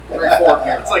in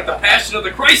here? It's like the Passion of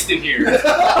the Christ in here. What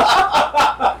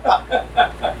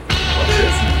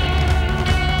is?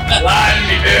 Lie to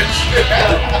me, bitch.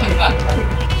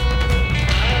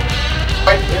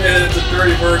 It's a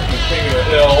dirty bird from the king of the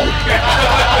hill.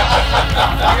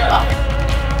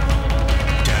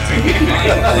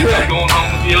 I'm going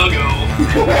home with the Uggo.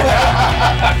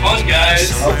 Have fun,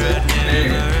 guys.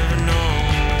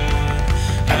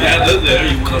 Yeah, live there.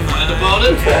 You want to find about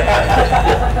it?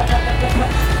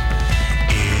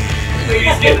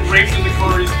 Ladies getting raped in the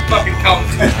corner. He's fucking counting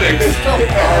toothpicks.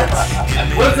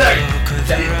 What's that?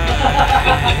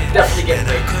 Definitely getting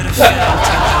raped.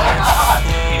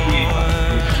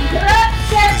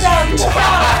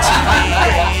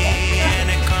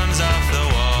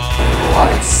 What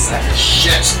a sack of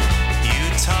shit.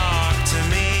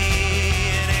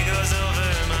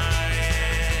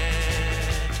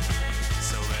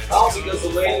 All because the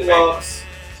lady loves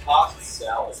tossed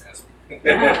salad.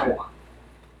 And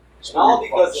all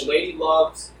because the lady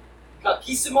loves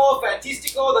Kakissimo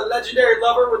Fantistico, the legendary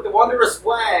lover with the wondrous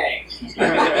wang.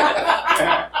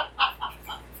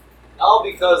 All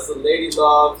because the lady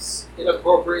loves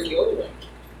inappropriate yodeling.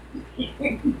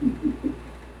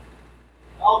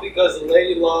 All because the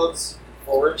lady loves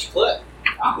 4-inch clip.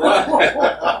 All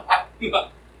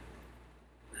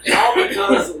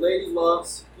because the lady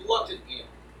loves reluctant eel.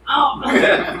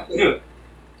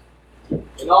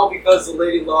 And all because the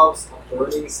lady loves a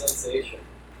burning sensation.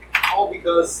 All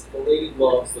because the lady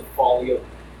loves the folly of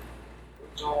man.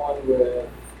 We're going with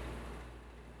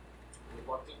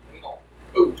reluctant eel.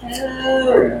 Ooh.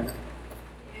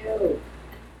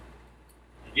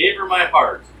 I gave her my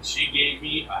heart, and she gave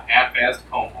me a half-assed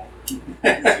comb over.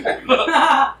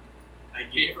 I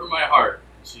gave her my heart,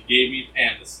 and she gave me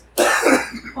pandas.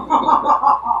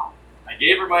 I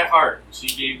gave her my heart, and she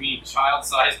gave me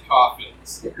child-sized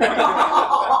coffins.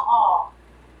 I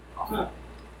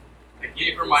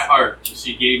gave her my heart, and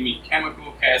she gave me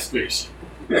chemical castration.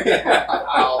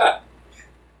 I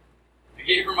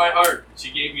gave her my heart, and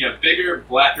she gave me a bigger,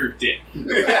 blacker dick.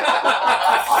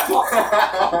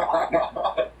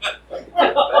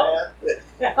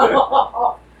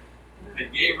 I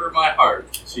gave her my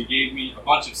heart, and she gave me a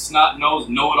bunch of snot-nosed,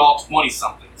 know-it-all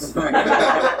 20-somethings.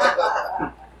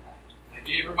 I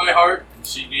gave her my heart, and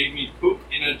she gave me poop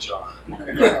in a jar.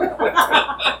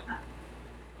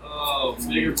 Oh,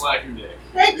 bigger, blacker dick.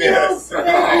 Thank you. Yes.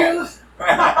 Thank you.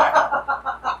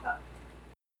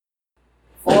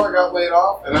 Before I got laid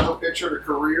off, I never pictured a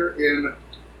career in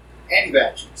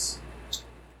anti-vaccines.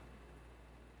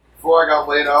 Before I got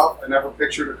laid off, I never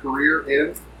pictured a career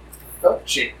in belt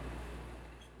shape.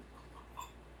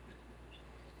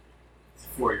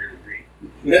 4-year degree.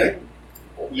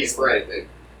 He's for anything.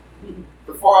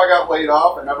 Before I got laid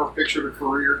off, I never pictured a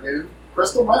career in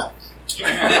crystal meth.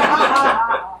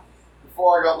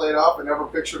 Before I got laid off, I never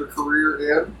pictured a career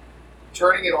in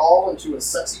turning it all into a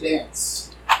sexy dance.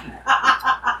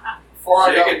 Before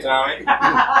Shake it, Tommy.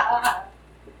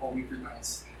 Oh, you're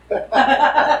nice. Before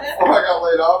I got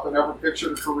laid off, I never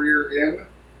pictured a career in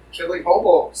killing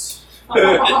hobos.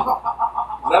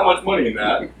 Not much money in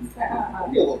that. Maybe a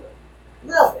little bit.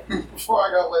 Little bit. Before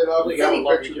I got laid off, I City-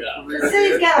 never pictured a The career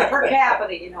city's in got a per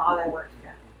capita, you know how that works.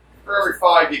 for every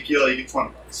 5 you kill, you get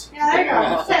 $20. Yeah, there you go.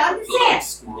 I'm just saying.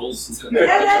 Squirrels.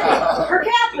 That's per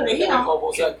capita, you know.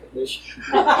 Hobo's on commission.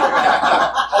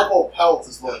 Hobo pelt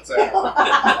is what it's at.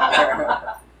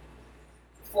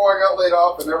 Before I got laid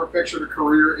off, I never pictured a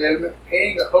career in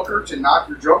paying a hooker to knock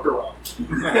your junk around.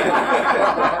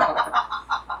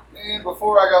 And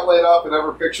before I got laid off, I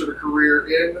never pictured a career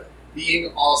in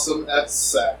being awesome at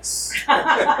sex.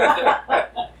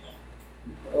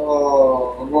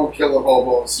 Oh, I'm going to kill the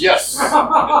hobos. Yes! Pass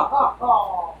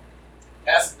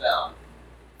it down.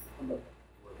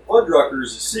 Fuddruckers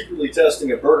is secretly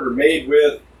testing a burger made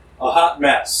with a hot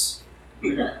mess.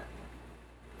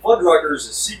 Fuddruckers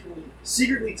is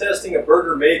secretly testing a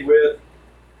burger made with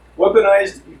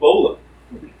weaponized Ebola.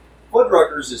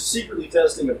 Fuddruckers is secretly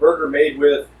testing a burger made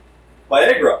with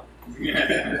Viagra.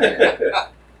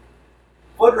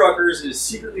 Fuddruckers is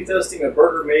secretly testing a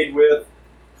burger made with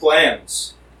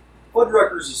clams.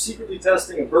 Fuddruckers is secretly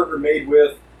testing a burger made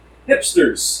with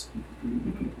hipsters.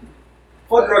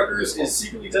 Fuddruckers is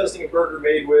secretly testing a burger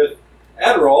made with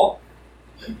Adderall.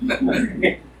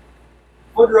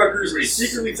 Fuddruckers is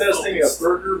secretly testing a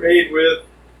burger made with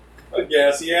a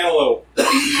gassy antelope. You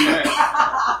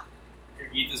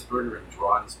eat this burger and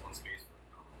draw in this one space.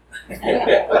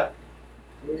 Let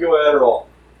me go Adderall.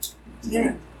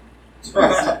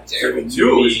 Terrible.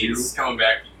 Two He's is you. coming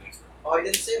back to you next round. Oh, I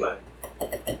didn't say mine.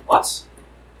 What?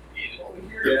 Eat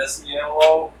it. Gassy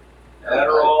antelope,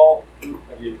 Adderall, I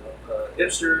gave you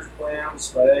hipsters,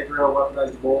 clams, Viagra,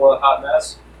 weaponized Ebola, hot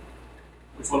mess.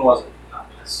 Which one was it? Hot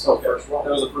mess. Oh, first one.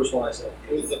 That was the first one I said.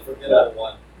 It was the forgettable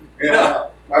one. Yeah,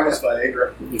 mine was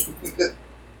Viagra.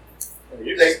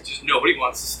 Just nobody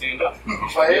wants to stand up.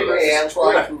 Viagra is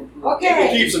trying to improve. It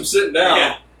Okay. keeps them sitting down.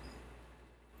 Yeah.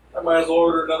 I might as well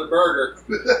order another burger.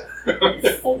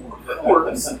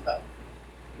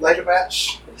 Like a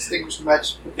match, a distinguished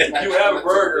match. You have a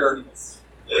burger,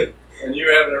 and you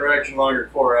have an erection longer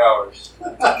than 4 hours.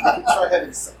 Try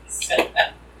having sex.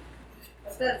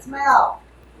 What's that smell?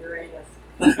 Uranus.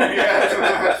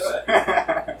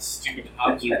 Stupid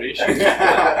observation.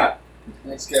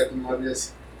 Thanks, Captain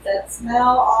Obvious. That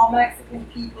smell all Mexican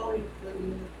people,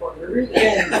 including the Puerto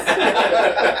Ricans.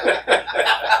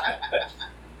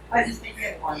 I just think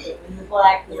it one, but when the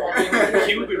black was that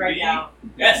Cuban right bee. now.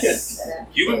 Yes.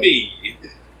 Human bee.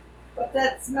 What's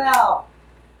that smell?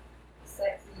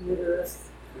 Sexy uterus.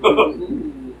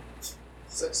 Ooh.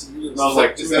 Sexy uterus. Smells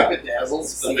like Is that tuna.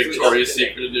 bedazzles? The Victoria's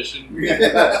Secret edition.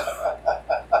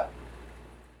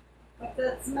 What's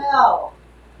that smell?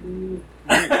 Mm.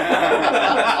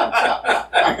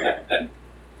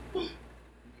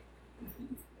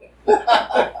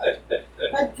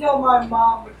 I tell my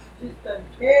mom, but she just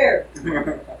doesn't care.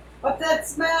 What's that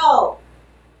smell?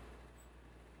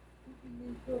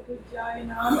 You feel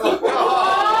vagina.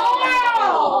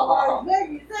 Oh,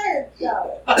 maybe you said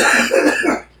so. What's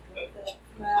that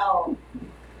smell?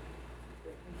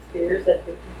 Britney Spears at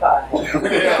 55.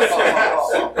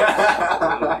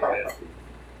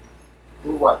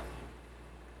 Ooh, what?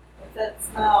 What's that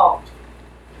smell?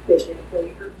 Bacon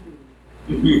flavored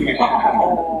meat.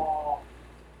 Oh.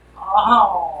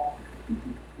 Oh.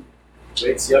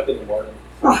 Wakes you up in the morning.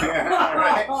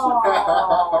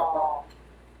 Oh.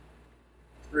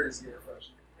 Greatest air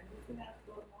freshener. I'm just gonna have to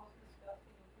go to the most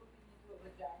disgusting and put it into a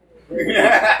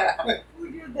vagina. Who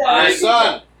did that? My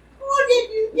son. Who did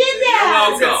you did You're that?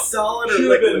 Is it solid or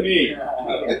Should have been liquid? me.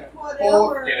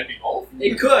 Whatever. Can it be both?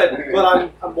 It could, but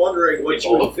I'm wondering what you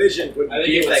envisioned would I think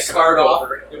be it would that start off.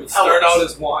 over. It would start out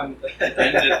as one, end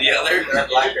at the other.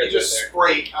 You just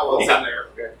spray pellets in there.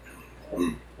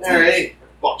 Alright.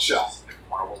 Buckshot.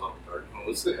 Marbles on the garden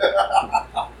hose.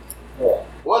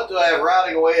 What do I have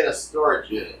rotting away in a storage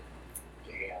unit?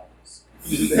 Jams.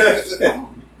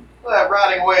 What do I have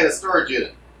rotting away in a storage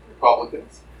unit?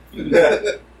 Republicans.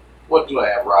 What do I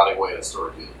have rotting away in a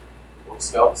storage unit? Boy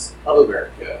Scouts of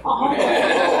America.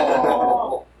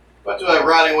 Oh. What do I have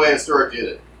rotting away in a storage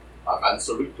unit? My man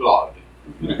Salut Claude.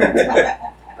 I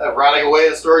have rotting away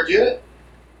in a storage unit?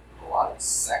 A lot of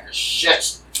sack of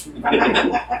shit. Do I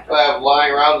have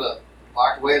lying around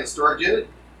locked away in a storage unit?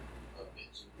 A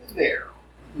bitch in there.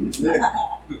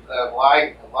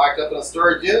 I'm locked up in a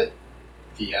storage unit.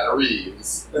 Keanu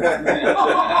Reeves.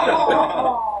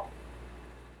 Oh.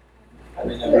 I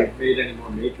mean, never made any more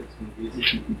Matrix movies.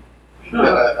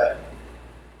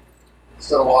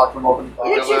 Instead of locking them open.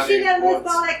 Did you see that list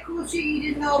all that cool shit you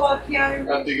didn't know about Keanu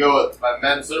Have Reeves? to go with my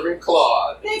men serving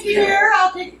Claude. Thank you, dear.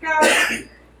 I'll take the card.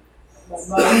 Little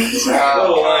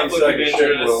line second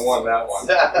should have won that one.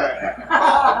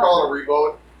 I call it a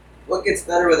revote. What gets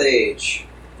better with age?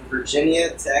 The Virginia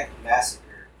Tech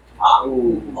Massacre.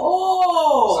 Ooh.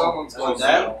 Oh! Someone's going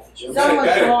that? to Someone's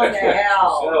going to That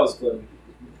hell. was good.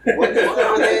 What gets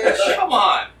better with age? Come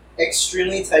on.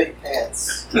 Extremely tight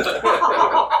pants. Skinny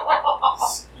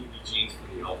jeans for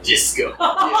the old disco.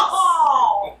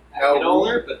 Oh! I get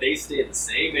older, but they stay the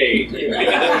same age.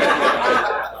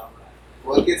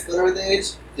 What gets better with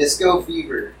age? Disco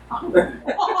fever.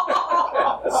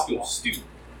 That's so stupid.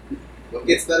 What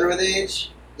gets better with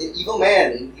age? An evil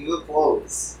man in evil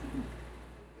clothes.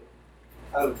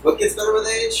 What gets better with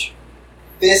age?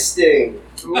 Fisting.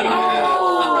 Ooh.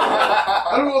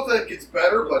 I don't know if that gets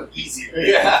better, but easier.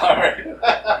 Yeah, alright.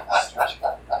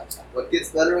 What gets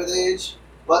better with age?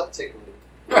 Butt tickling.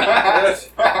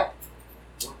 What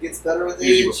gets better with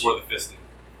Usually age? before the fisting.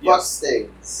 Butt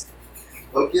stings.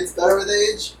 What gets better with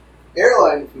age?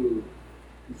 Airline food.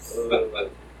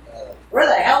 Where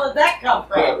the hell did that come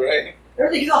from? Right?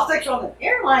 Everything's all sexual on the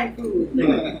airline food.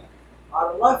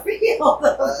 Out of left field.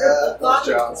 That's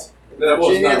John's. That was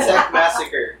Virginia not Tech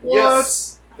Massacre.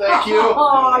 Yes. Thank you.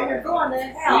 Oh, you're going to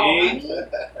hell, honey.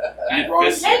 And You're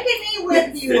fisting. taking me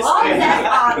with you. How's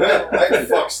that possible? I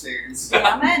fuck stains.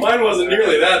 Damn it. Mine wasn't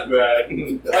nearly that bad.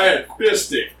 I had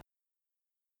fisting.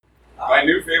 My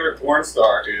new favorite porn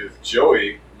star is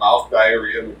Joey Mouth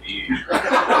Diarrhea McGee.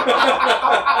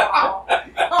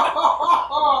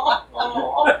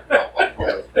 That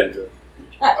was pretty good.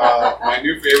 My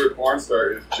new favorite porn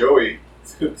star is Joey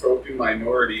Token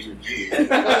Minority McGee.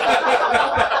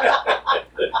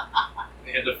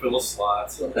 They had to fill a slot.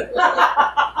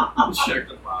 Check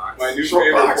the box. My new Short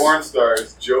favorite box. porn star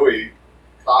is Joey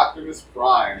Optimus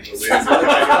Prime, the laser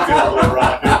dildo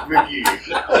Rocket McGee.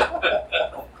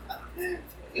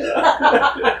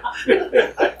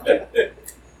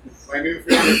 My new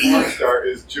favorite porn star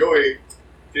is Joey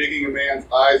taking a man's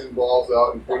eyes and balls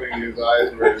out and putting his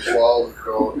eyes where his balls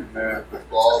go, and then his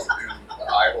balls in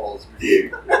the eyeballs.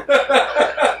 McGee.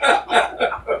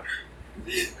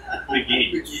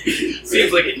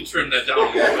 Seems like you can trim that down a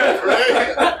little bit.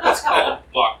 It's called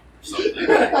Buck or something.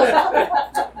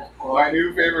 My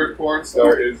new favorite porn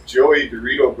star is Joey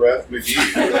Dorito Breath McGee.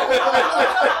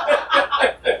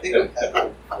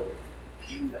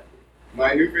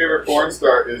 My new favorite porn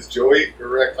star is Joey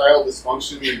Erectile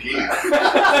Dysfunction McGee.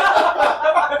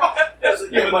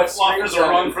 Giving my floppers a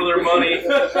run for their money.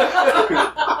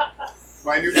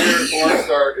 My new favorite porn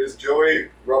star is Joey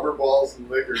Rubber Balls and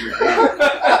Liquor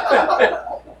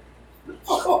McGee.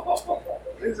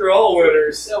 These are all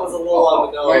winners. That was a little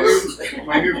on the nose.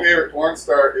 My new favorite porn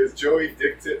star is Joey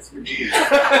Dick Tits McGee.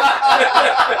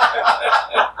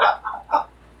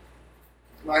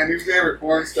 My new favorite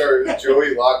porn star is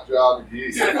Joey Lockjaw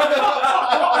McGee.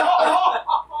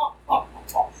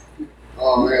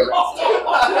 Oh man.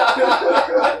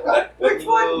 Which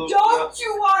one don't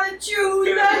you want to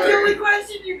choose? That's the only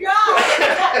question you got.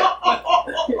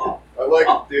 I like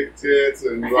dick tits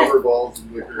and rubber balls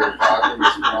and liquor and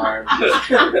Optimus Prime.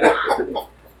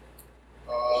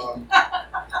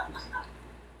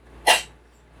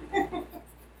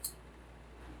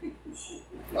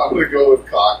 I'm gonna go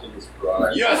with Optimus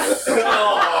Prime. Yes! Hand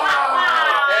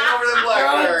over the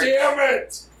blackberry. Damn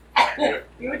it!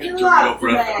 You would Dorito do lots,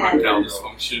 breath and man. erectile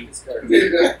dysfunction.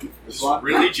 This one?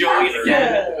 Really, Joey?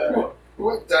 Again?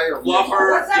 What diarrhea?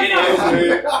 Fluffer, What's that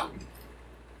idiot.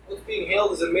 What's being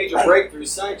hailed as a major breakthrough,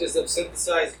 scientists have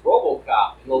synthesized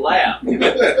RoboCop in the lab.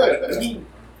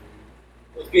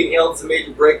 What's being hailed as a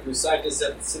major breakthrough, scientists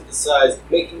have synthesized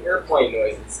making airplane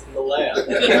noises in the lab.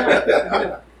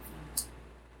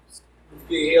 What's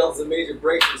being hailed as a major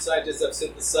breakthrough, scientists have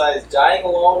synthesized dying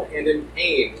alone and in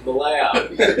pain in the lab.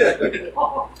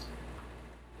 What's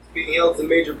being hailed as a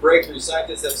major breakthrough,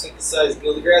 scientists have synthesized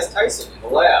Neil deGrasse Tyson in the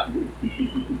lab.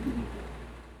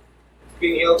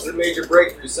 Being hailed as a major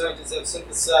breakthrough, scientists have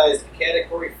synthesized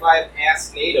Category 5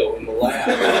 ass NATO in the lab.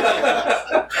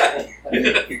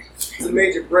 It's a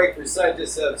major breakthrough,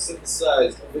 scientists have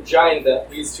synthesized a vagina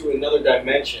that leads to another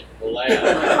dimension in the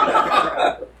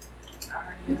lab.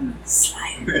 It's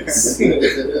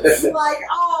like,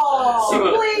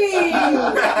 oh, please.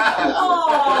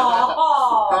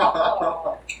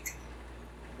 Oh.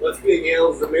 What's being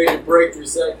hailed as a major breakthrough,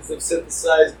 scientists have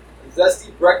synthesized a zesty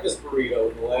breakfast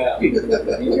burrito in the lab.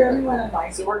 You hear me when I'm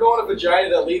like, So we're going to vagina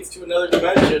that leads to another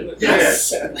dimension.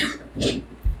 Yes!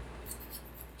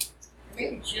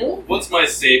 making chili? What's my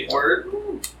safe word?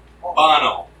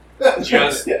 Bono.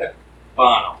 Just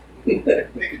Bono.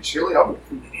 Making chili? I'm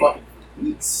fucking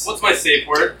eats. What's my safe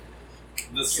word?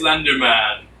 The Slender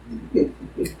Man.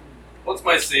 What's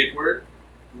my safe word?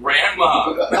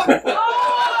 Grandma.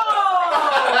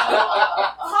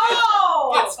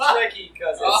 Oh! It's tricky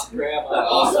because it's grandma.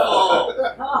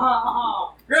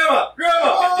 Oh. Grandma!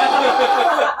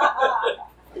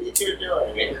 You're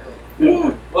doing.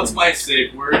 What's my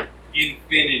safe word?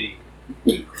 Infinity.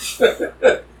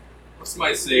 What's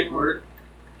my safe word?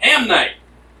 Ham night.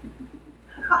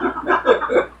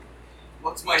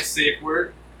 What's my safe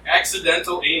word?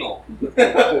 Accidental anal.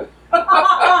 Gonna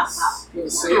say What a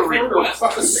it for her. request.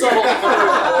 It's a subtle word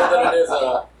more than it is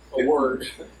a word.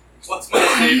 What's my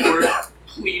safe word?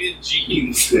 Pleated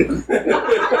jeans.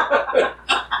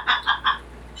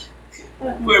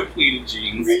 Wear pleated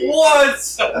jeans. What?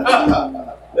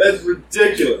 That's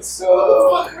ridiculous.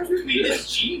 Pleated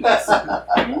jeans.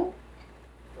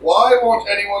 Why won't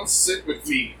anyone sit with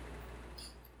me?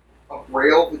 A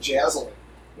braille vajazzling.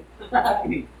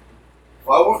 Why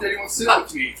won't anyone sit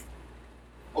with me?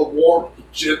 A warm,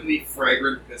 gently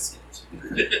fragrant biscuit.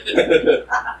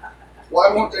 Why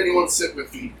won't anyone sit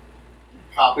with me?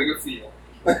 Popping a feel.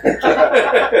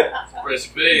 Fresh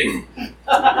Bay.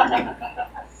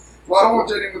 Why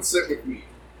won't anyone sit with me?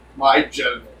 My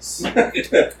genitals.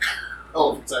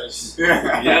 Elephantitis.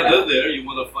 Yeah, they're there. You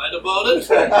want to fight about it?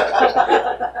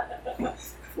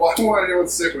 Why won't anyone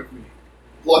sit with me?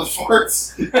 Blood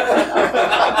farts.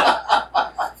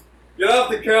 Get off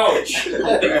the couch.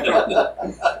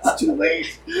 It's too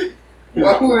late.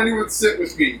 Why won't anyone sit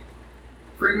with me?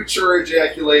 Premature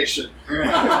ejaculation.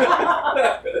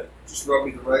 Just rub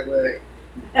me the right way.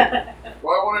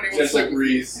 Why won't anyone sit with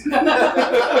me?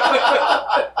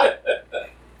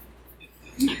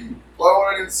 Why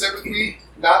won't anyone sit with me?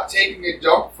 Not taking a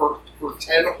dump for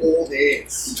 10 whole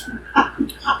days.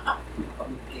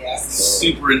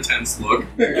 super intense look.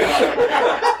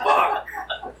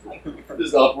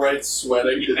 Just upright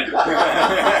sweating.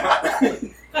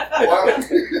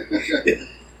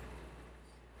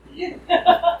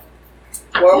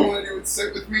 Why won't anyone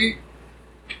sit with me?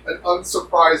 An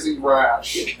unsurprising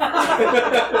rash.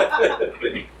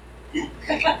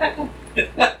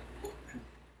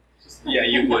 Yeah,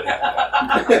 you would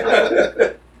have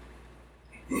that.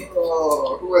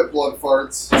 Oh, who had blood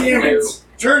farts? Damn it.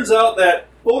 Turns out that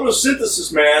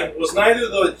Photosynthesis Man was neither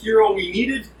the hero we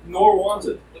needed nor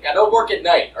wanted. Look, I don't work at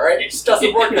night, alright? It just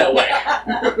doesn't work that way.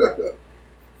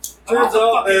 Turns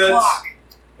out that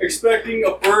expecting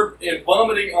a burp and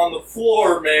vomiting on the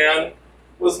floor man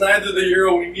was neither the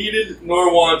hero we needed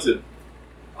nor wanted.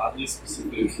 Oddly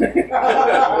specific.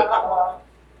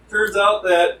 Turns out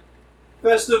that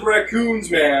Festive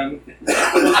Raccoons Man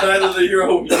was neither the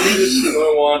hero we needed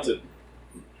nor wanted.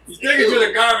 He's taken to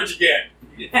the garbage again.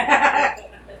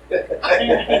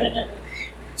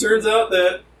 Turns out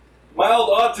that Mild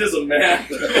Autism Man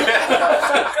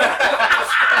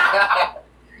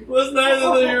was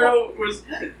neither the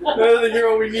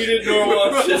hero we needed nor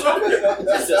wanted.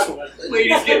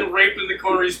 Lady's getting raped in the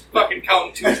corner, he's fucking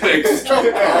counting toothpicks.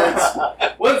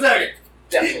 1 second.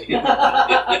 Definitely.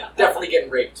 Definitely getting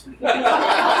raped.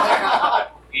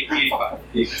 85.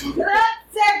 That's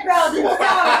it, bro.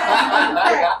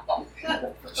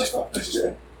 Just go.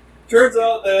 Turns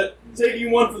out that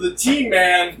taking one for the team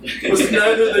man was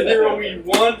neither the hero we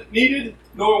needed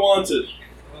nor wanted.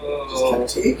 Oh,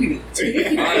 Taking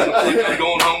it. I'm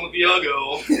going home with the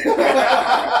Uggo.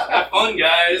 Have fun,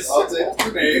 guys. I'll take the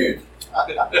grenade.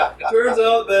 Turns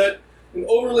out that an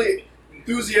overly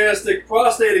enthusiastic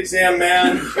prostate exam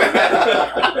man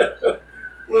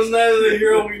was neither the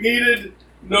hero we needed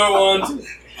nor wanted.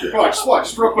 Come on,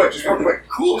 just real quick.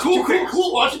 Cool.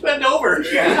 Why don't you bend over?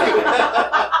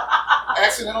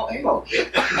 Accidental anal.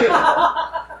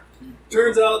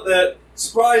 Turns out that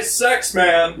surprise sex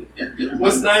man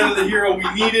was neither the hero we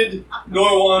needed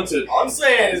nor wanted. All I'm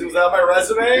saying is, was that my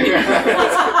resume?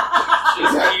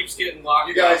 Just keeps getting locked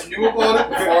You guys knew about it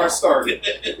before I started.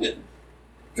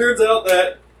 Turns out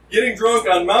that getting drunk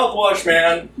on mouthwash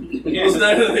man was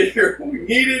neither the hero we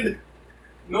needed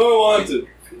nor wanted.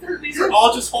 These are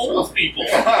all just homeless people.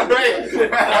 Right.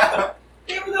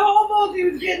 They were the homos he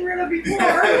was getting rid of before.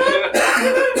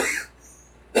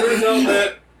 Turns out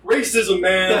that racism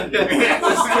man was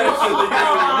neither the hero we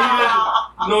needed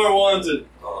nor wanted.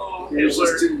 Oh, It was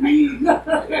just too mean.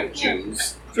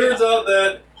 Jews. Turns out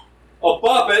that a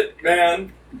boppet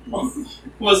man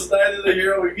was neither the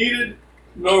hero we needed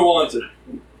nor wanted.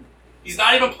 He's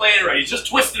not even playing right, he's just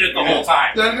twisting it the whole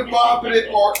time. Then the bopping it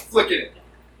or flicking it.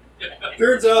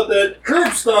 Turns out that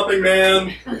curb stomping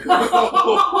man was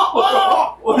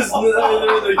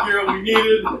neither the hero we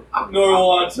needed nor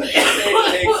wanted.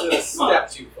 It takes it a step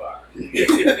too far.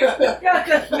 Got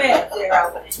the Smith there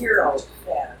on the hero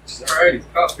set. Alright, he's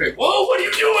concentrating. Whoa, what are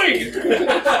you doing?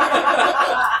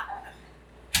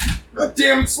 God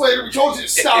damn it, Slater, we told you to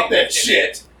stop that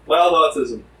shit. Mild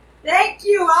autism. Thank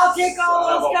you. I'll take all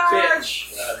Son of those a cards.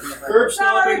 bitch. Curb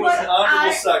stomping was an but honorable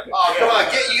I- second. Oh, come on,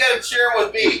 you gotta share it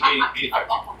with me.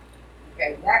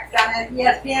 Okay, next on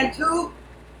ESPN 2,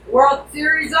 World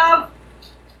Series of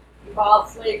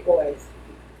Evolved Slave Boys.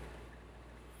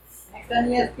 Next on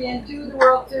ESPN 2, the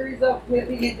World Series of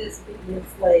Whipping and Disobedient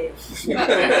Slaves. Who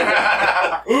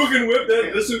can whip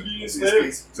that disobedient slave?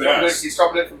 He's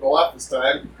dropping it from the left this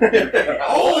time.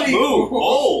 Bold move,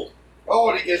 bold. Oh,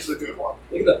 and he gets the good one.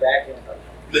 Look at the backhand.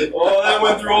 Oh, that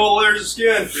went through all layers of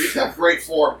skin. He's got great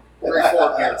form. Great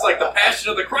form here. It's like the Passion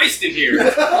of the Christ in here.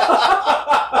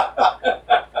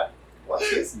 What's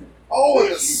his name? Oh,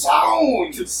 and the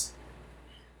sounds.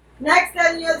 Next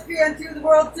on ESPN 2, the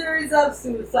World Series of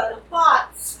Suicidal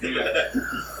Thoughts.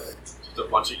 Just a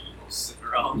bunch of emos sitting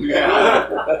around.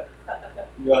 Yeah.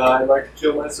 I'd like to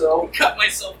kill myself. Cut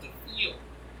myself to feel.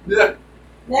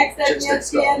 Next on Chicks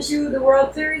take ESPN 2, the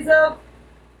World Series of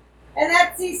an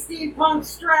Etsy Steampunk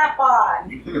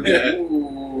Strap-On.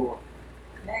 Ooh.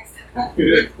 Next on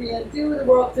ESPN 2, the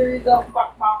World Series of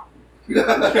Fuck Mom.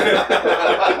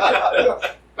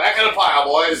 Back in the pile,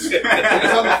 boys. He's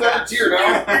on the third tier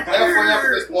now. Halfway up at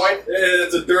this point.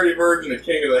 It's a dirty version of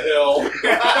King of the Hill. We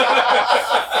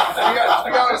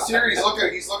got a series.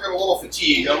 He's looking a little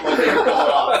fatigued. I don't know if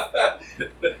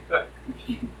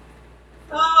he's going off.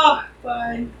 Oh,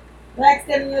 fine. Next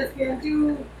on ESPN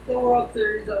 2, the World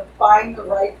Series of Buying the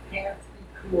Right Pants Be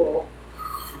Cool.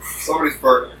 Somebody's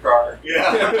burning the car.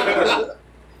 Yeah.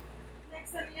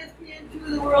 Next on ESPN 2,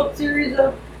 the World Series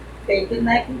of Faking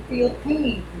That Can Feel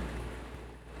Pain.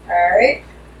 Alright.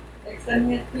 Next on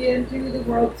ESPN2, the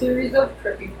World Series of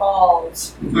Tripping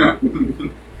Balls. I'm gonna have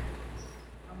to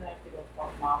go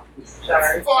fuck mom.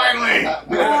 Sorry. Finally!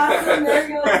 There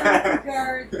you go, tripping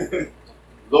cards.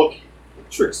 Loki, the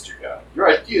trickster guy. Your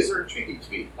ideas are intriguing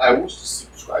to me. I wish to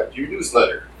subscribe to your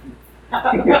newsletter.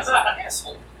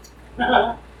 Asshole.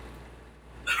 Like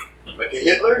a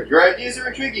Hitler, your ideas are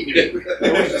intriguing to me.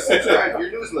 I wish to subscribe to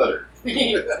your newsletter.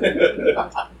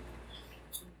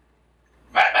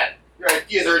 Batman, your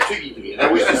ideas are intriguing to me, and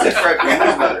I wish to subscribe to your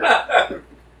newsletter.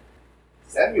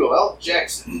 Samuel L.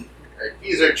 Jackson, your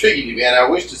ideas are intriguing to me, and I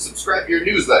wish to subscribe to your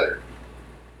newsletter.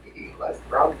 Les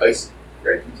Brown Dyson,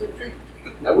 your ideas are intriguing to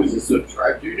me, and I wish to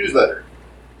subscribe to your newsletter.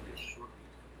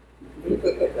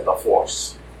 The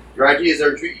Force, your ideas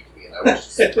are intriguing to me, and I wish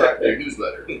to subscribe to your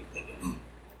newsletter.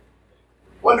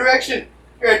 One Direction,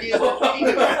 your ideas are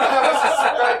intriguing to me, and I wish to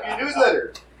subscribe to your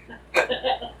newsletter.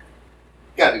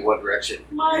 Gotta be One Direction.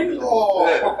 Mine.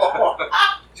 Oh!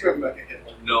 Do you have Mecha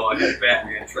Hitler? No, I got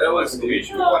Batman. That was Triple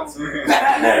sweet. once.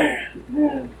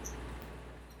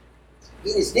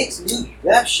 In his next movie,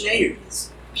 Rob Schneider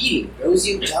is beating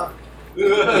Rosie O'Donnell. In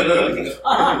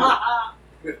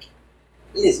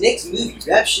his next movie,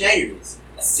 Rob Schneider is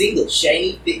a single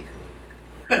shiny Bitcoin.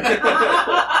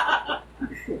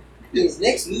 In his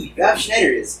next movie, Rob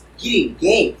Schneider is getting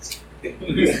ganked.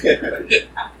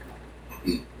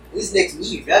 In his next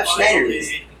movie, Rob Schneider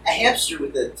is a hamster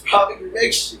with a tropic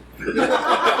erection.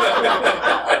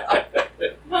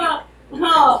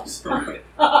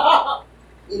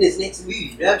 In his next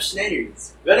movie, Rob Schneider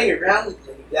is running around with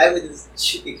a guy with his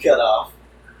chicken cut off.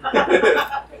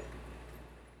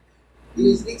 In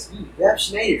his next movie, Rob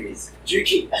Schneider is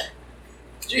jerking off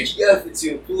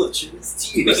into a pool of children's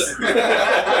tears.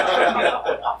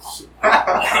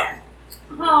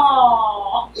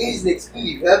 Aww. In his next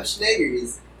movie, Rob Schneider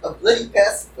is a bloody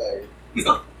pacifier. In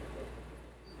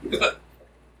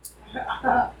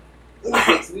his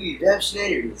next movie, Rob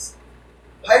Schneider is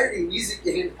pirating music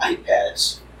in an eye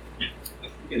patch.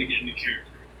 Gonna get into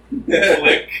character.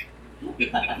 Click.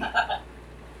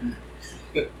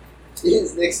 In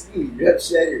his next movie, Rob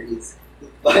Schneider is the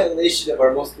violation of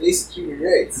our most basic human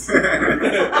rights.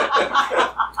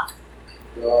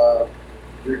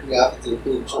 Jerking off into a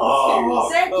pool of children's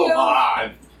tears. Thank you.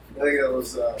 I think it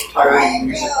was pirating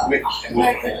music.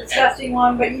 That's a disgusting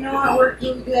one, but you know what? Worked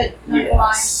really good. Not gonna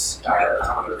lie.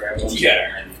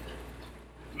 Yeah.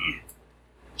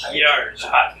 Yards,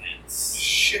 hot mints.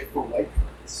 Shit for white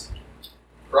friends.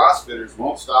 CrossFitters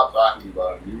won't stop talking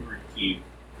about a new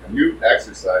new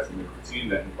exercise in the routine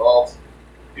that involves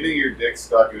getting your dick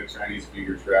stuck in a Chinese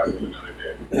finger trap with another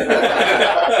dick.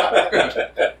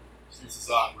 This is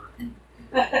awkward.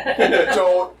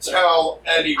 Don't tell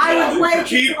anyone. I was like,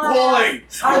 Keep pulling.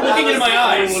 Looking into my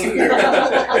eyes.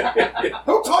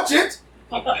 Don't touch it!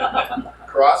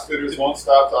 CrossFitters won't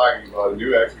stop talking about a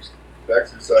new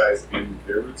exercise in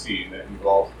their routine that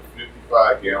involves a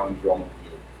 55-gallon drum of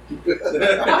fuel.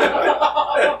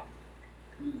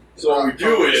 So what we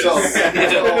do is. And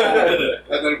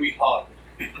then we hug.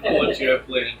 What you have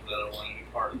planned, but I don't want any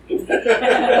part of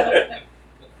it.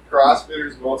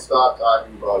 CrossFitters won't stop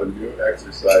talking about a new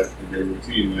exercise in their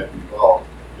routine that involves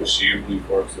the shambling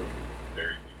corpse of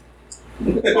Barry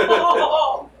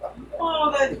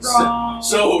Oh, that's wrong.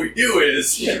 So what we do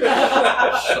is.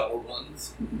 Shuttle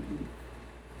runs.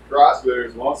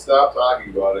 CrossFitters won't stop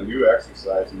talking about a new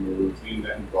exercise in their routine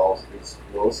that involves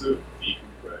explosive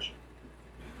decompression.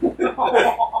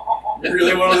 You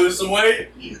really want to lose some weight?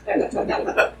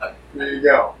 There you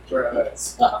go. Try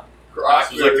this.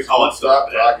 Rockers like to CrossFitters call won't it stop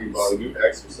stuff, talking about a new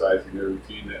exercise in their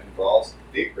routine that involves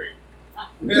date rape. I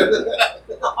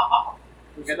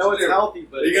know it's healthy,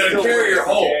 but You gotta carry your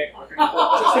home.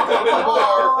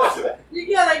 You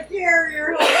gotta carry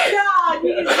your whole God. You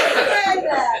didn't say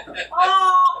that.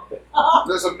 Oh,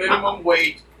 There's a minimum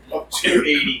weight of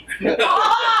 280. you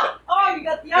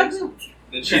got the ugly.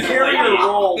 Then she's carry like, or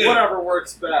roll, whatever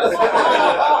works best.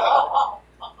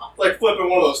 Like flipping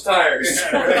one of those tires.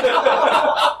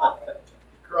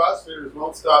 CrossFitters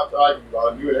won't stop talking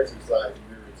about a new exercise in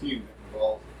their routine that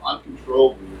involves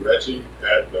uncontrollably retching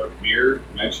at the mere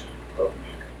mention of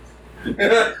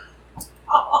mayonnaise.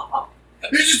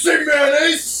 Did you say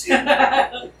mayonnaise?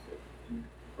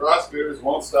 CrossFitters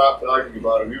won't stop talking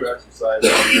about a new exercise in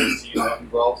their routine that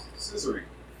involves scissoring.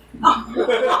 Dude,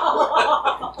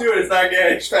 it's not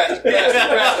gay.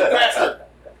 Faster.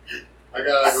 I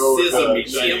gotta go with Sesame the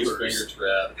Chinese chambers. finger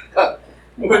trap.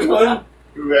 Which one?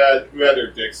 Who had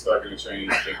their dick stuck in a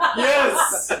Chinese finger?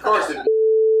 Yes! Of course it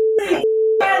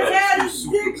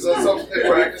Is that something they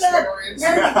practice Hungarians?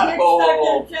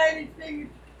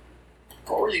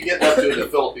 What were you getting up to in the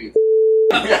Philippines?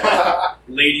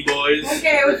 Lady boys.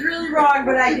 Okay, it was really wrong,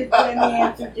 but I did put in the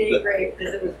answer date rape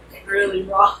because it was really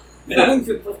wrong.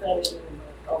 to put that in.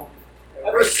 Oh.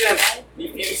 Ever since the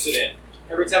incident,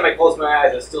 every time I close my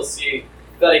eyes, I still see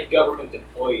pathetic government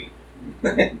employee.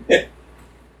 Ever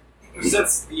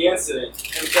since the incident,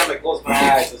 every time I close my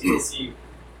eyes, I still see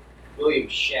William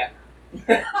Shatner.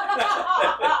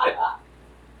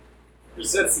 Ever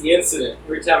since the incident,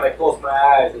 every time I close my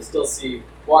eyes, I still see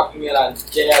walking in on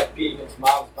Dad peeing in his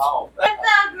mom's mouth.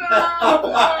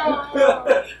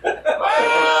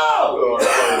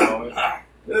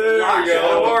 There we What go.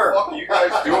 the fuck are you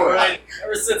guys doing?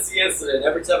 Ever since the incident,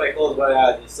 every time I close my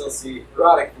eyes, I still see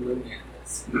erotic balloon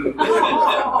animals.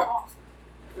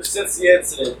 Ever since the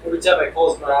incident, every time I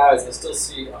close my eyes, I still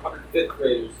see 105th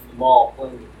graders in the mall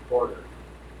playing the recorder.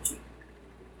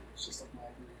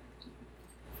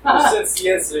 Ever since the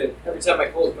incident, every time I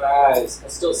close my eyes, I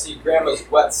still see Grandma's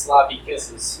wet, sloppy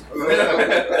kisses.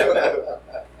 Ever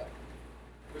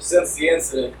since the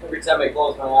incident, every time I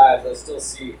close my eyes, I still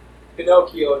see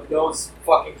Pinocchio knows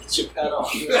fucking Geppetto.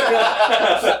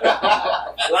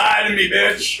 Lie to me,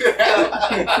 bitch.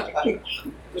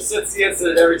 Ever since the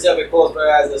incident, every time I close my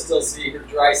eyes, I still see her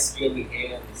dry, scaly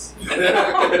hands.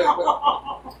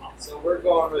 So we're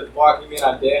going with walking in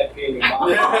on Dad peeing in Mom.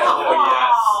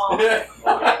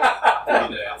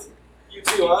 You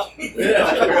too, huh?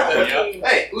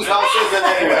 Hey, whose house is it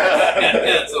anyway?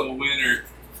 That's a winner.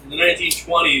 In the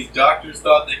 1920s, doctors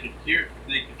thought they could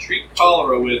treat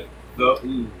cholera with the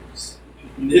ooze.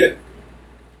 Yeah.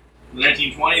 In the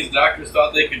 1920s, doctors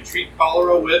thought they could treat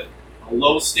cholera with a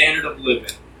low standard of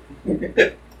living. In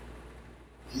the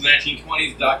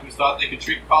 1920s, doctors thought they could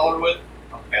treat cholera with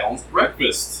a balanced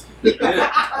breakfast. Just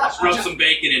rub some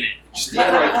bacon in it. Just eat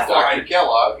right, Dr.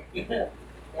 Kellogg. In the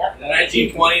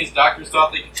 1920s, doctors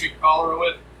thought they could treat cholera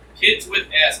with kids with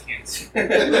ass cancer.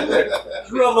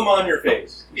 Just rub them on your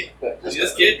face.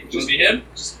 This kid, just be him.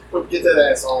 Get that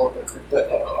ass all over.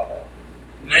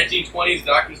 In the 1920s,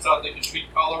 doctors thought they could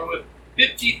treat cholera with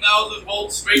 50,000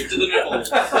 volts straight to the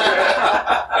nipples.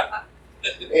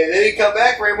 And then he come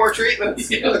back for any more treatments.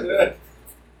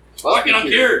 Fucking I'm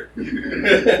cured. In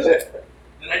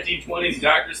the 1920s,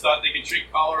 doctors thought they could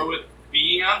treat cholera with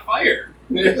being on fire.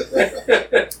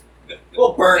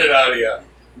 We'll burn it out of you.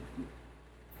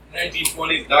 In the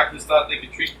 1920s, doctors thought they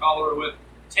could treat cholera with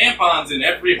tampons in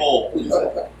every hole.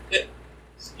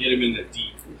 Just get them in the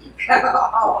deep. In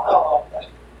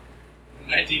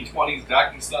the 1920s,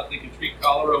 doctors thought they could treat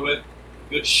cholera with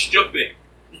good stupid.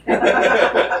 In the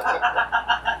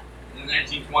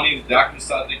 1920s, doctors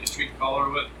thought they could treat cholera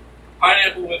with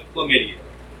pineapple with chlamydia.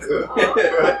 How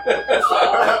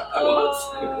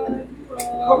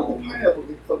did the pineapple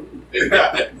get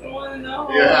chlamydia? I want to know.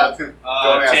 Yeah. Don't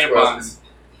ask Tampons. questions.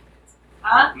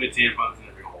 Huh? With tampons in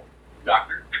every hole.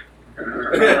 Doctor?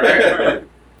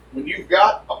 When you've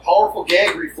got a powerful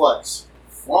gag reflex,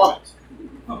 flaunt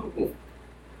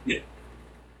it.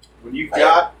 When you've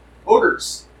got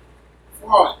boogers,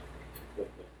 flaunt it.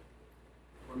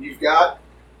 When you've got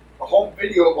a home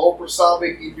video of Oprah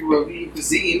sobbing into a lean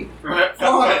cuisine, flaunt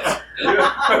it.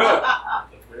 At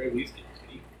the very least,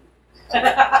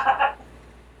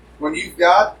 When you've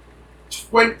got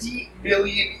 $20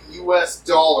 million US,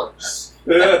 flaunt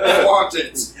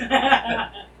it.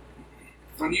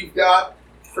 When you've got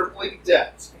crippling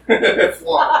debt,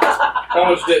 flaunt it. How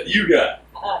much debt you got?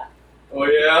 Oh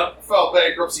yeah? I filed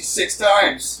bankruptcy 6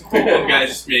 times. one guy's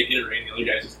just making it rain, the other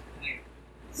guy's just.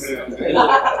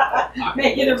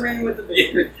 Making it rain with the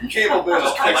baby. Cable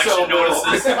bills, Collection Excel bills,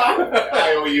 notices.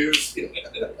 IOUs.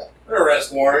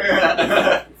 Arrest warrant.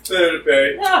 Fair to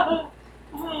pay.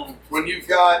 When you've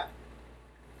got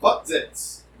butt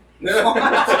zits.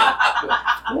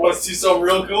 Want to see something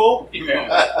real cool?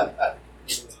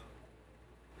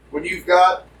 When you've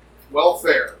got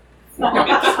welfare.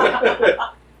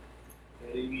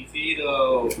 Baby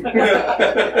Tito.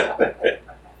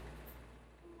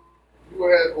 Who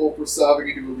had Oprah sobbing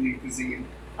into a lean cuisine?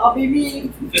 I'll be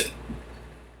mean.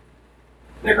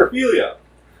 Necrophilia.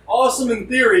 Awesome in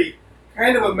theory,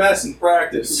 kind of a mess in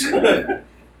practice.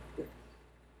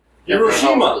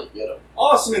 Hiroshima.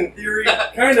 Awesome in theory,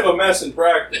 kind of a mess in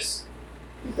practice.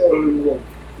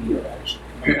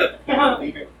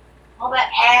 All that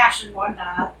ash and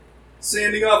whatnot.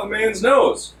 Sanding off a man's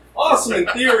nose. Awesome in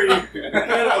theory,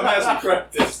 kind of a mess in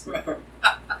practice.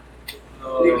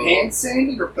 Are you hand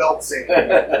sanding or belt sanding?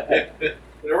 An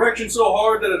erection so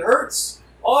hard that it hurts.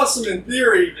 Awesome in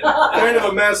theory, kind of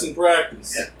a mess in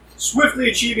practice. Swiftly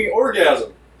achieving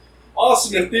orgasm.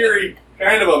 Awesome in theory,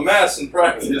 kind of a mess in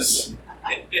practice.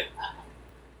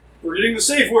 Forgetting the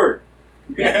safe word.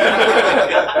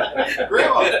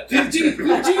 Grandma.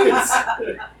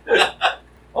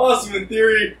 Awesome in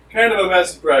theory, kind of a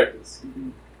mess in practice.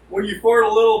 When you fart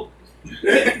a little,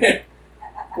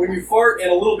 when you fart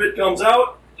and a little bit comes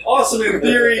out, awesome in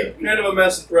theory, kind of a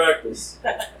mess in practice.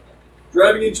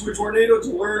 Driving into a tornado to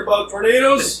learn about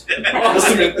tornadoes,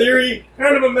 awesome in theory,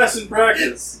 kind of a mess in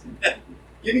practice.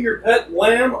 Giving your pet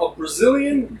lamb a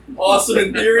Brazilian, awesome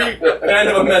in theory, kind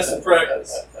of a mess in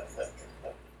practice.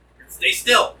 Stay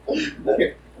still. Who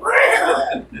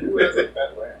has a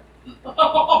pet lamb?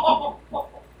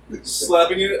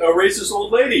 Slapping a racist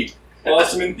old lady,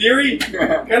 awesome in theory,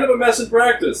 kind of a mess in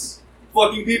practice.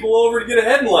 Fucking people over to get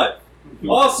ahead in life,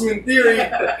 awesome in theory,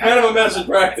 kind of a mess in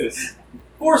practice.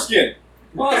 Foreskin,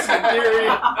 awesome in theory,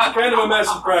 kind of a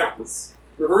mess in practice.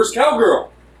 Reverse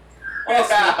cowgirl,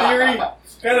 awesome in theory,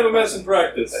 kind of a mess in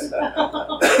practice.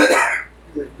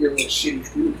 Give them shitty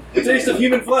food. The taste of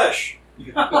human flesh,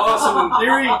 awesome in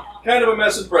theory, kind of a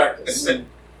mess in practice.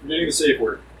 Forgetting the safe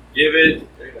word. Give it.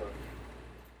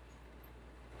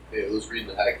 Hey, who's reading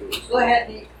the haikus? Go ahead,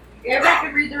 Nate. Everybody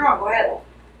can read their own. Go ahead.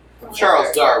 Charles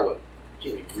Darwin.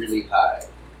 Getting really high.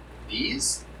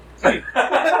 These?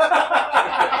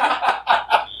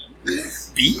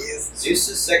 Bees?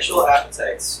 Zeus's sexual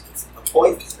appetites. A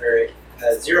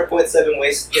 0.7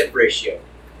 waist to hip ratio.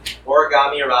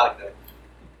 Origami erotica.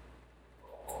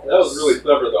 That was really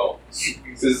clever, though.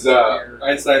 Because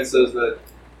Einstein says that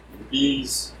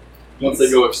bees, once they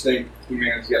go extinct,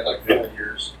 humanity's got like 50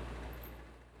 years.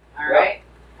 All right.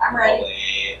 I'm ready.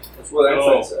 Probably. That's what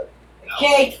Einstein said.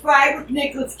 Cage fight with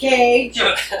Nicolas Cage.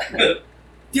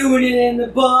 Doing it in the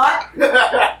butt.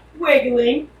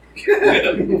 Wiggling.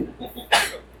 The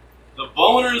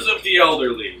boners of the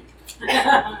elderly.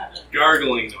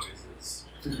 Gargling noises.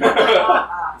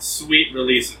 Sweet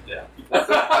release of death.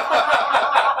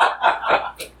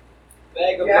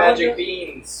 Bag of Yeah, magic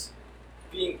beans.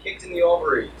 Being kicked in the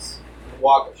ovaries. The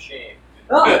walk of shame.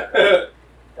 Oh.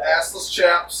 Assless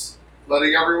chaps,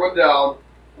 letting everyone down.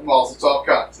 A Molotov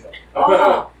cocktail.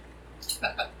 Oh.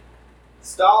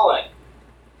 Stalin.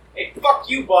 Hey, fuck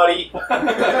you, buddy.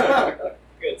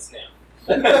 Good snap.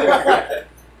 I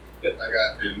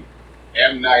got an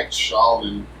M. Night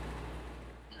Shyamalan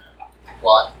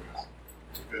plot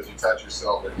twist. Because you touch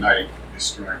yourself at night,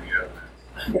 destroying the evidence.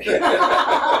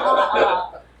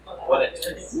 What a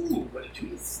twist. Ooh, what a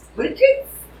twist. What a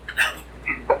twist.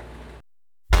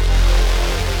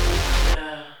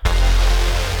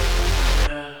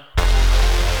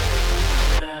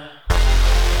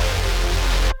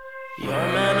 Your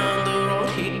man on the road,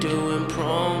 he doing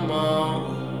promo.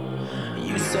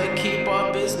 You said keep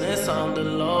our business on the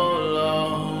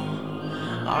low.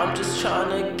 I'm just trying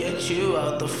to get you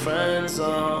out the friend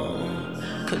zone.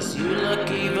 Cause you look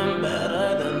even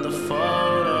better than the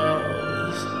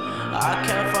photos. I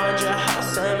can't find your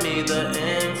house, send me the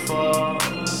info.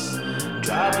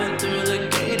 Driving through the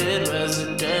gated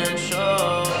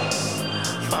residential.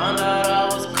 Found out I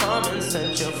was coming,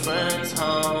 sent your friends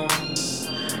home.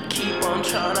 Keep on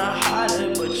trying to hide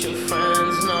it, but your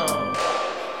friends know.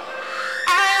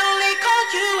 I only call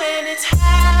you when it's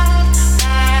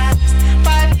half-past,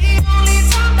 but the only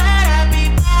time that I be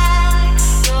by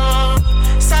your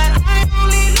side. I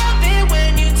only love it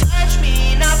when you touch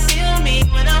me, not feel me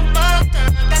when I'm fucked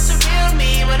up. That's a real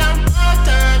me when I'm fucked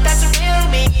up. That's a real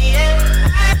me, yeah.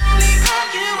 I only call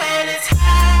you when it's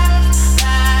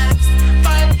half-past,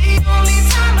 but the only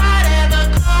time I'd ever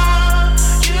call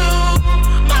you.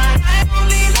 I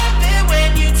only love it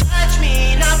when you touch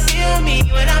me, not feel me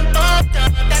when I'm fucked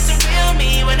up. That's a real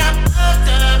me when I'm fucked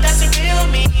up. That's a real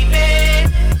me, babe.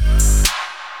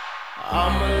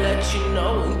 I'ma let you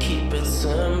know and keep it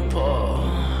simple.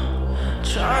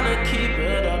 Trying to keep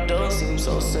it up don't seem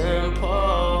so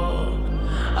simple.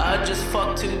 I just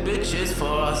fucked 2 bitches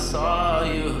before I saw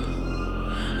you,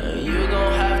 and you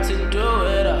gon' have to do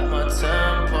it at my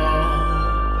tempo.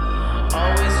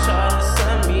 Always try to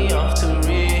send me off to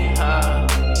rehab.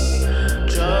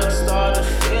 Drugs started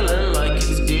feeling like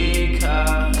it's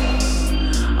decaf.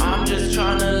 I'm just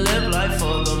trying to live life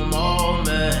for the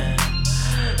moment,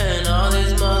 and all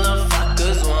these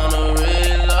motherfuckers wanna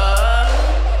realize.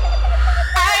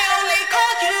 I only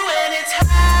call you when it's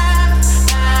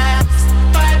half-past,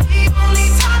 but the only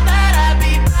time that I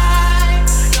be by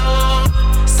your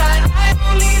side. I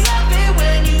only love it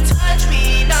when you touch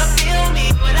me, not feel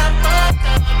me when I'm fucked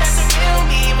up. That's a real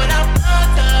me when I'm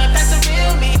fucked up. That's a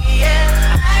real me,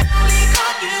 yeah. I only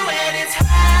call you when it's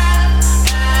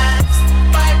half-past,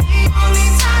 but the only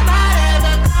time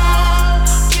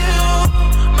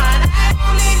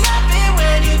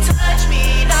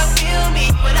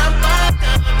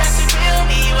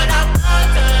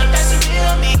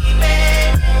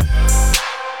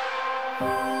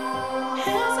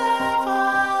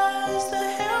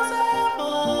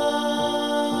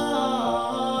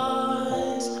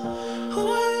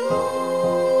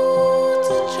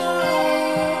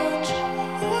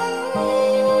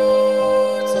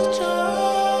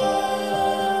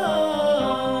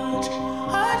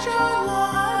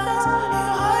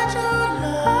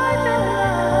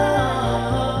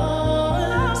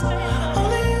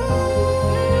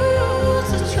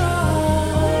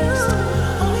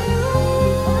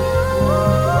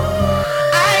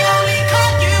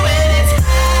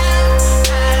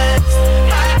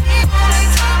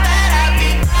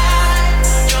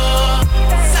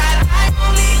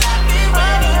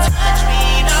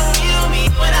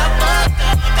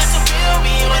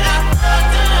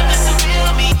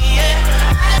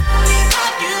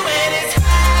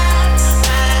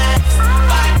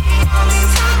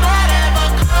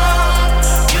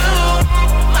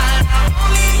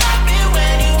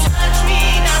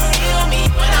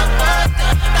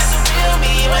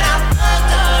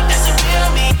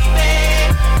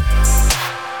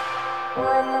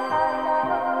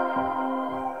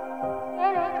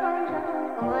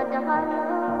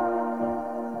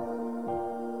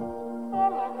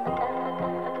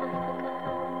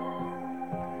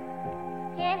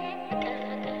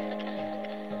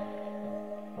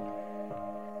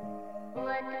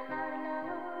What